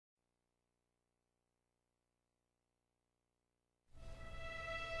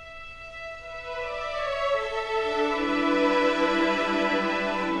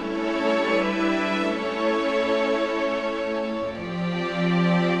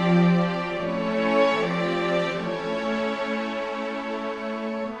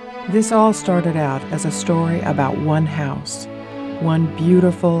This all started out as a story about one house, one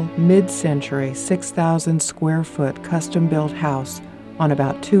beautiful, mid-century, 6,000 square foot custom-built house on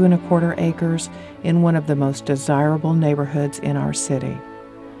about 2¼ acres in one of the most desirable neighborhoods in our city.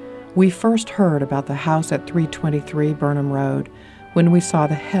 We first heard about the house at 323 Burnham Road when we saw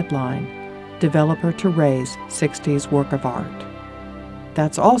the headline, "Developer to Raise 60s Work of Art."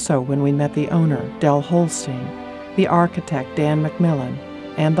 That's also when we met the owner, Dell Holstein, the architect, Dan McMillan,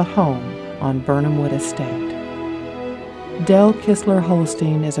 and the home on Burnham Wood Estate. Dell Kistler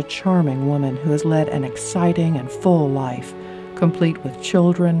Holstein is a charming woman who has led an exciting and full life, complete with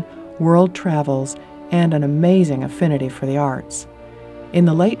children, world travels, and an amazing affinity for the arts. In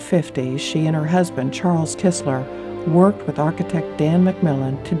the late 50s, she and her husband, Charles Kistler, worked with architect Dan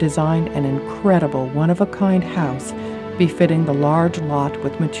McMillan to design an incredible one-of-a-kind house befitting the large lot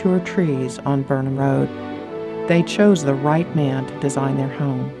with mature trees on Burnham Road. They chose the right man to design their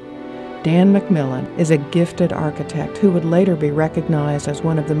home. Dan McMillan is a gifted architect who would later be recognized as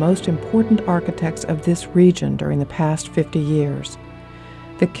one of the most important architects of this region during the past 50 years.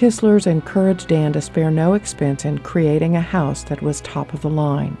 The Kistlers encouraged Dan to spare no expense in creating a house that was top of the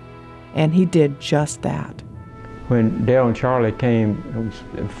line, and he did just that. When Dale and Charlie came, it was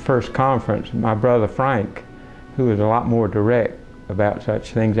the first conference, my brother Frank, who was a lot more direct about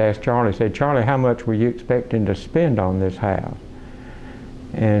such things, asked Charlie, said, "Charlie, how much were you expecting to spend on this house?"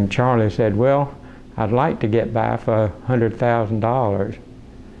 And Charlie said, "Well, I'd like to get by for $100,000.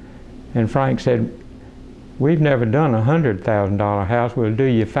 And Frank said, "We've never done a $100,000 house. We'll do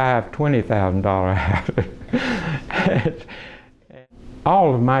you 5 $20,000 houses."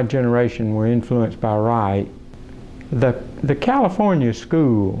 All of my generation were influenced by Wright. The California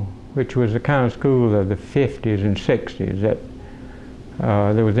school, which was the kind of school of the 50s and 60s that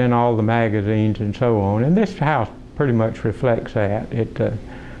was in all the magazines and so on, and this house pretty much reflects that. It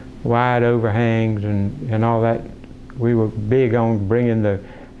wide overhangs and all that. We were big on bringing the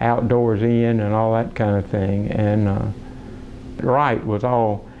outdoors in and all that kind of thing. And Wright was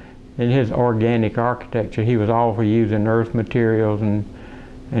all, in his organic architecture, he was all for using earth materials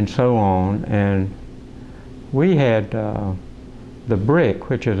and so on. And we had the brick,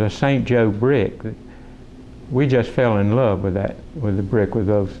 which is a St. Joe brick. We just fell in love with that, with the brick, with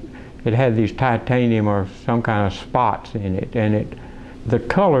those. It had these titanium or some kind of spots in it, and the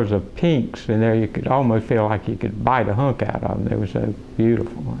colors of pinks in there, you could almost feel like you could bite a hunk out of them. They were so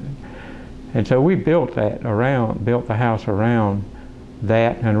beautiful. And so we built the house around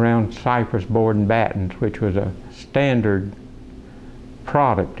that and around cypress board and battens, which was a standard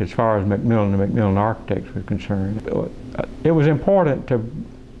product as far as McMillan and McMillan Architects were concerned. It was important to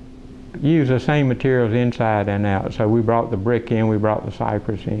use the same materials inside and out. So we brought the brick in, we brought the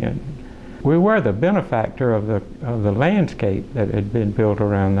cypress in. We were the benefactor of the landscape that had been built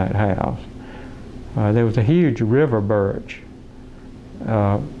around that house. There was a huge river birch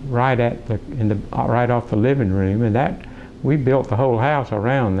right off the living room, and that we built the whole house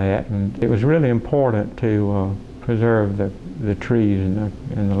around that. And it was really important to preserve the trees and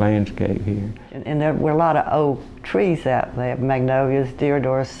the landscape here. And there were a lot of old trees out there, magnolias,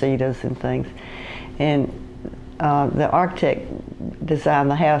 deodars, cedars, and things. And the architect designed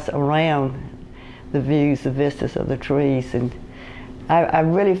the house around the views, the vistas of the trees. And I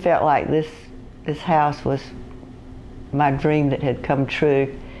really felt like this house was my dream that had come true,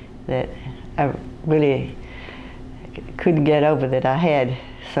 that I really couldn't get over that I had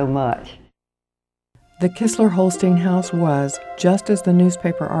so much. The Kistler Holstein house was, just as the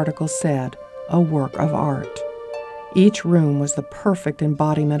newspaper article said, a work of art. Each room was the perfect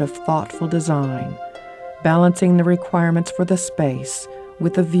embodiment of thoughtful design, balancing the requirements for the space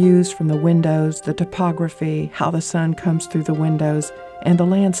with the views from the windows, the topography, how the sun comes through the windows, and the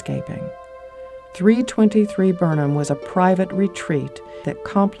landscaping. 323 Burnham was a private retreat that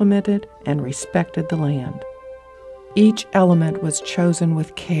complemented and respected the land. Each element was chosen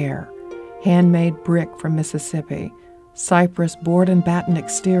with care: handmade brick from Mississippi, cypress board and batten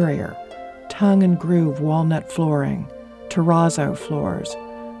exterior, tongue and groove walnut flooring, terrazzo floors,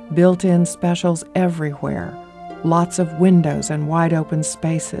 built-in specials everywhere, lots of windows and wide open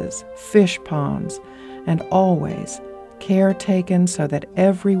spaces, fish ponds, and always care taken so that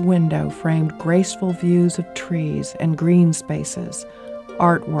every window framed graceful views of trees and green spaces,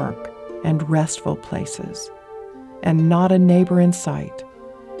 artwork, and restful places. And not a neighbor in sight.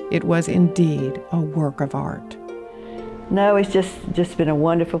 It was indeed a work of art. No, it's just been a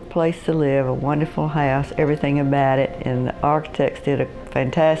wonderful place to live, a wonderful house, everything about it, and the architects did a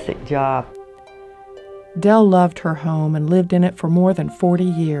fantastic job. Dell loved her home and lived in it for more than 40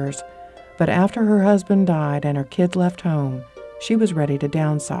 years, but after her husband died and her kids left home, she was ready to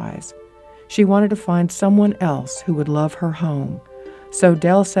downsize. She wanted to find someone else who would love her home, so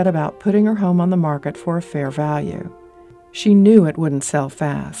Dell set about putting her home on the market for a fair value. She knew it wouldn't sell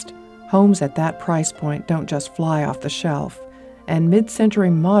fast. Homes at that price point don't just fly off the shelf, and mid-century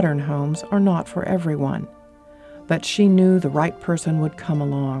modern homes are not for everyone. But she knew the right person would come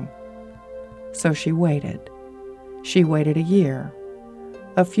along. So she waited. She waited a year.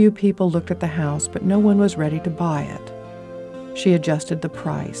 A few people looked at the house, but no one was ready to buy it. She adjusted the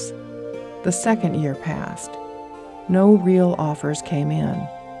price. The second year passed. No real offers came in.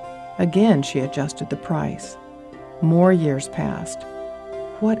 Again, she adjusted the price. More years passed.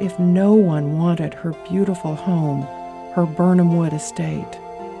 What if no one wanted her beautiful home, her Burnham Wood estate?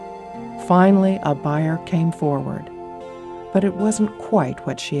 Finally, a buyer came forward, but it wasn't quite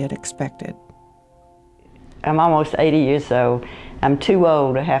what she had expected. I'm almost 80 years old. I'm too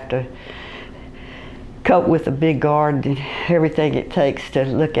old to have to cope with a big garden and everything it takes to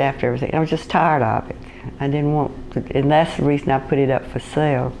look after everything. I was just tired of it. I didn't want to, and that's the reason I put it up for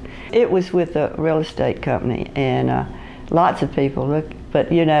sale. It was with a real estate company, and lots of people look,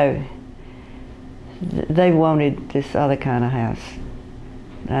 but you know, they wanted this other kind of house.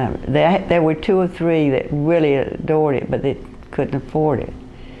 There were 2 or 3 that really adored it, but they couldn't afford it.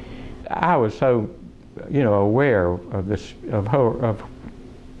 I was so, aware of this, of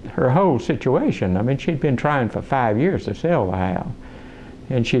her whole situation. I mean, she'd been trying for 5 years to sell the house,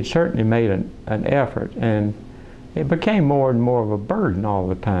 and she'd certainly made an effort, and it became more and more of a burden all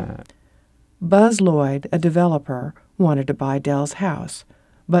the time. Buzz Lloyd, a developer, wanted to buy Dell's house,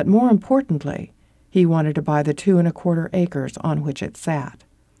 but more importantly, he wanted to buy the 2 1/4 acres on which it sat.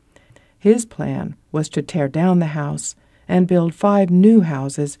 His plan was to tear down the house and build 5 new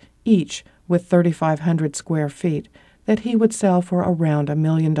houses, each with 3,500 square feet, that he would sell for around $1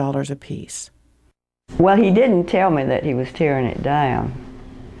 million apiece. Well, he didn't tell me that he was tearing it down,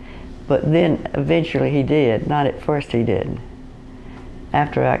 but then eventually he did. Not at first he didn't,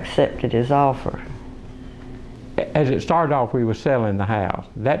 after I accepted his offer. As it started off, we were selling the house.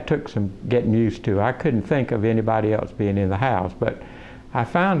 That took some getting used to. I couldn't think of anybody else being in the house, but I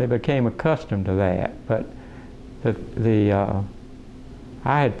finally became accustomed to that. But I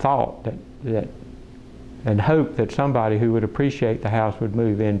had thought that and hoped that somebody who would appreciate the house would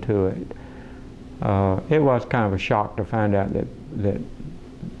move into it. It was kind of a shock to find out that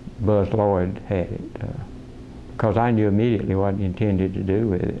Buzz Lloyd had it, because I knew immediately what he intended to do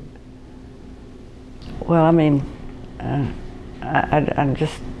with it. Well, I mean, I'm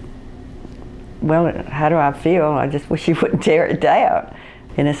just, well, how do I feel? I just wish he wouldn't tear it down.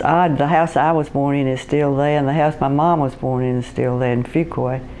 And it's odd, the house I was born in is still there, and the house my mom was born in is still there in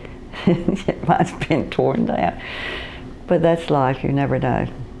Fuquay. Mine's been torn down. But that's life, you never know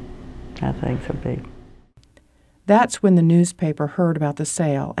how things will be. That's when the newspaper heard about the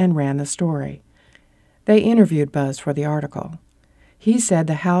sale and ran the story. They interviewed Buzz for the article. He said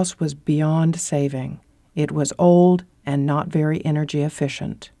the house was beyond saving. It was old and not very energy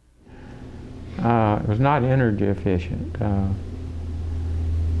efficient. It was not energy efficient.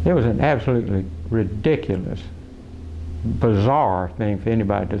 It was an absolutely ridiculous, bizarre thing for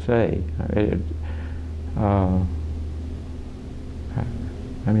anybody to say.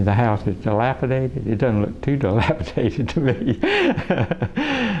 I mean, the house is dilapidated. It doesn't look too dilapidated to me.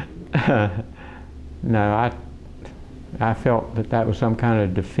 No, I felt that was some kind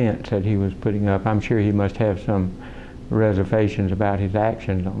of defense that he was putting up. I'm sure he must have some reservations about his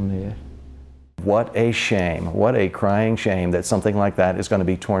actions on this. What a shame, what a crying shame that something like that is going to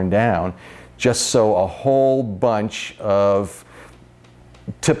be torn down just so a whole bunch of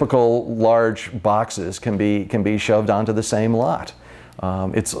typical large boxes can be shoved onto the same lot.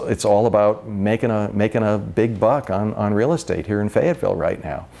 It's all about making a big buck on real estate here in Fayetteville right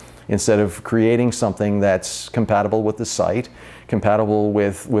now, instead of creating something that's compatible with the site, compatible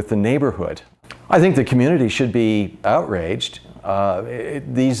with the neighborhood. I think the community should be outraged.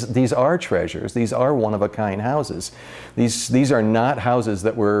 These are treasures. These are one-of-a-kind houses. These are not houses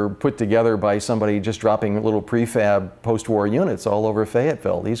that were put together by somebody just dropping little prefab post-war units all over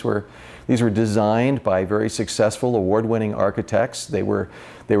Fayetteville. These were designed by very successful, award-winning architects. They were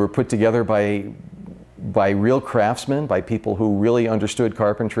put together by real craftsmen, by people who really understood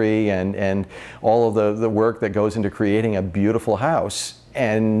carpentry and all of the work that goes into creating a beautiful house,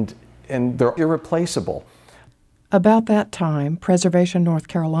 and they're irreplaceable. About that time, Preservation North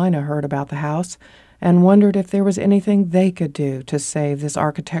Carolina heard about the house and wondered if there was anything they could do to save this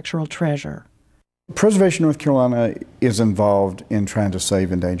architectural treasure. Preservation North Carolina is involved in trying to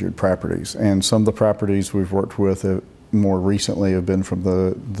save endangered properties, and some of the properties we've worked with more recently have been from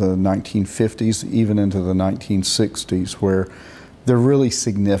the 1950s, even into the 1960s, where They're really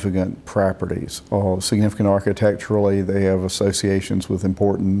significant properties, significant architecturally. They have associations with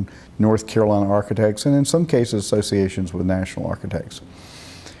important North Carolina architects, and in some cases associations with national architects.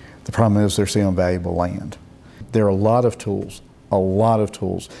 The problem is they're sitting on valuable land. There are a lot of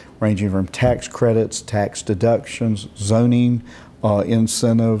tools, ranging from tax credits, tax deductions, zoning,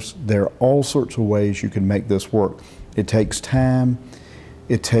 incentives. There are all sorts of ways you can make this work. It takes time.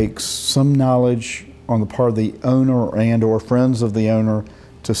 It takes some knowledge on the part of the owner and or friends of the owner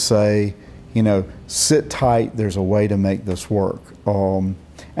to say, you know, sit tight, there's a way to make this work. And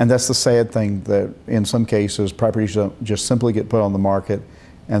that's the sad thing, that in some cases properties don't just simply get put on the market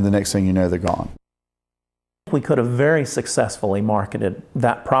and the next thing you know they're gone. We could have very successfully marketed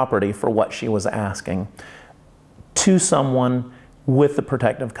that property for what she was asking to someone with the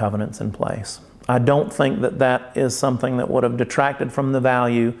protective covenants in place. I don't think that that is something that would have detracted from the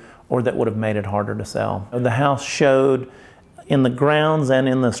value or that would have made it harder to sell. The house showed in the grounds and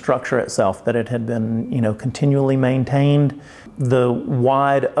in the structure itself that it had been, you know, continually maintained. The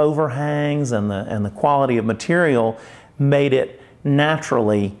wide overhangs and the quality of material made it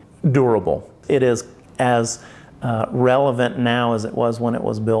naturally durable. It is as relevant now as it was when it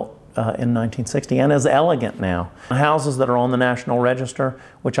was built in 1960, and as elegant now. Houses that are on the National Register,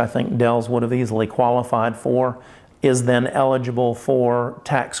 which I think Dells would have easily qualified for, is then eligible for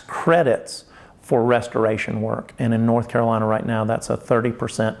tax credits for restoration work. And in North Carolina right now, that's a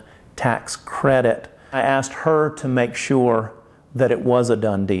 30% tax credit. I asked her to make sure that it was a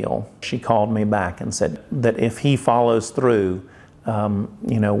done deal. She called me back and said that if he follows through,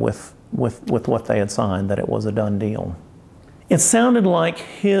 you know, with what they had signed, that it was a done deal. It sounded like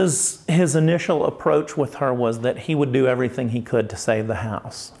his initial approach with her was that he would do everything he could to save the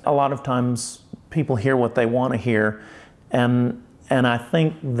house. A lot of times people hear what they want to hear, and I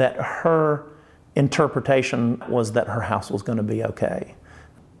think that her interpretation was that her house was going to be okay.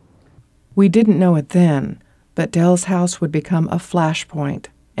 We didn't know it then, but Dell's house would become a flashpoint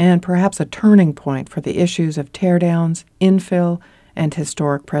and perhaps a turning point for the issues of teardowns, infill, and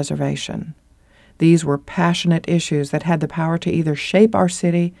historic preservation. These were passionate issues that had the power to either shape our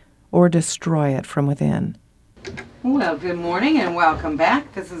city or destroy it from within. Well, good morning and welcome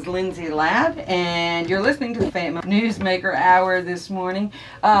back. This is Lindsay Ladd, and you're listening to the Fayetteville Newsmaker Hour this morning.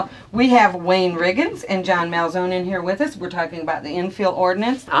 We have Wayne Riggins and John Malzone in here with us. We're talking about the infill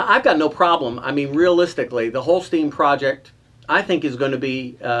ordinance. I've got no problem. I mean, realistically, the Holstein project, I think, is going to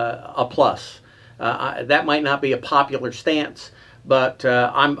be a plus. That might not be a popular stance, but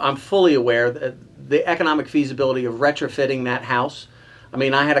I'm fully aware that the economic feasibility of retrofitting that house. I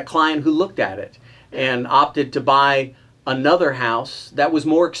mean, I had a client who looked at it and opted to buy another house that was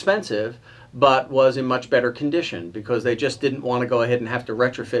more expensive but was in much better condition because they just didn't want to go ahead and have to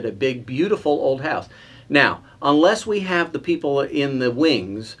retrofit a big, beautiful old house. Now, unless we have the people in the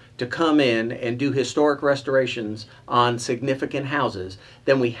wings to come in and do historic restorations on significant houses,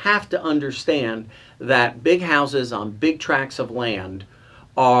 then we have to understand that big houses on big tracts of land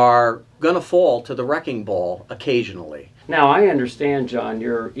are going to fall to the wrecking ball occasionally. Now, I understand, John,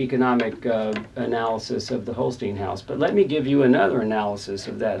 your economic analysis of the Holstein house, but let me give you another analysis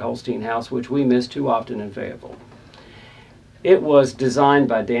of that Holstein house, which we miss too often in Fayetteville. It was designed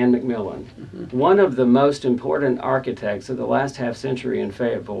by Dan McMillan, one of the most important architects of the last half century in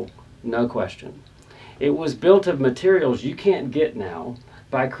Fayetteville, no question. It was built of materials you can't get now,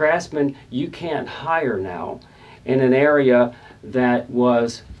 by craftsmen you can't hire now, in an area that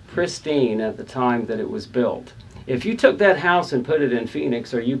was pristine at the time that it was built. If you took that house and put it in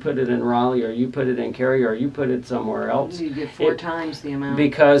Phoenix, or you put it in Raleigh, or you put it in Cary, or you put it somewhere else, you get four times the amount.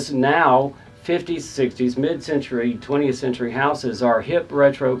 Because now 50s, 60s, mid-century, 20th century houses are hip,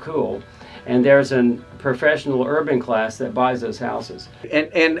 retro, cool, and there's a professional urban class that buys those houses.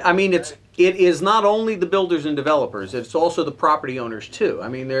 And I mean, it is not only the builders and developers, it's also the property owners too. I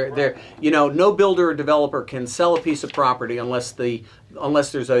mean, they're you know, no builder or developer can sell a piece of property unless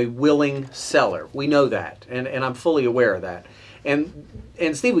there's a willing seller. We know that, and I'm fully aware of that. And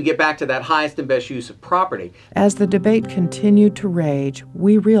Steve, we get back to that highest and best use of property. As the debate continued to rage,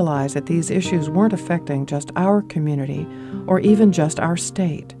 we realized that these issues weren't affecting just our community or even just our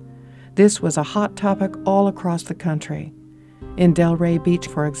state. This was a hot topic all across the country. In Delray Beach,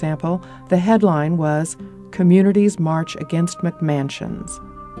 for example, the headline was, "Communities March Against McMansions."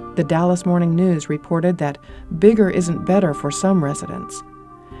 The Dallas Morning News reported that bigger isn't better for some residents.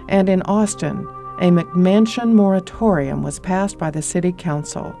 And in Austin, a McMansion moratorium was passed by the city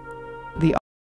council.